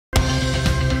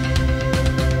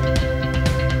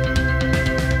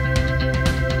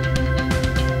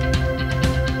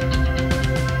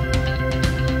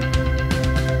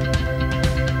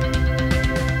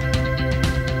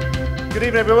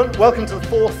evening, everyone. Welcome to the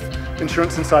 4th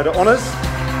Insurance Insider Honours.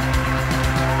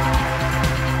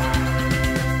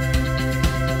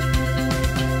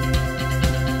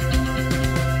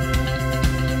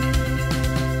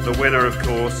 The winner, of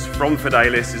course, from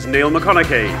Fidelis is Neil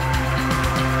McConaughey.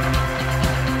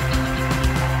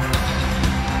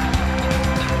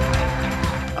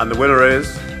 And the winner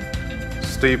is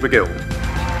Steve McGill.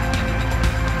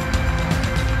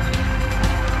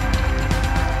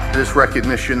 This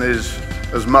recognition is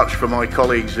as much for my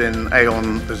colleagues in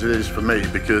Aon as it is for me,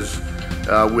 because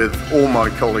with all my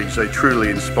colleagues, they truly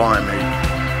inspire me.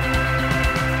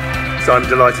 So I'm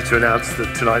delighted to announce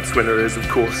that tonight's winner is, of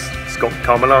course, Scott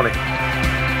Carmilani.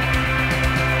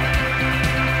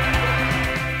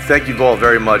 Thank you all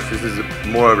very much. This is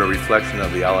more of a reflection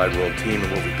of the Allied World team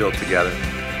and what we built together.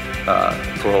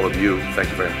 For all of you, thank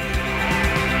you very much.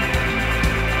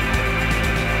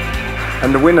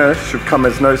 And the winner should come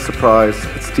as no surprise,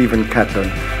 it's Stephen Catlin.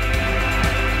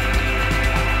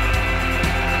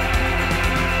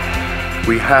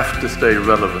 We have to stay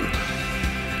relevant.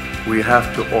 We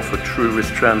have to offer true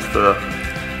risk transfer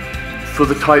for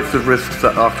the types of risks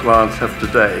that our clients have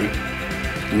today,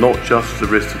 not just the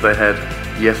risks that they had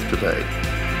yesterday.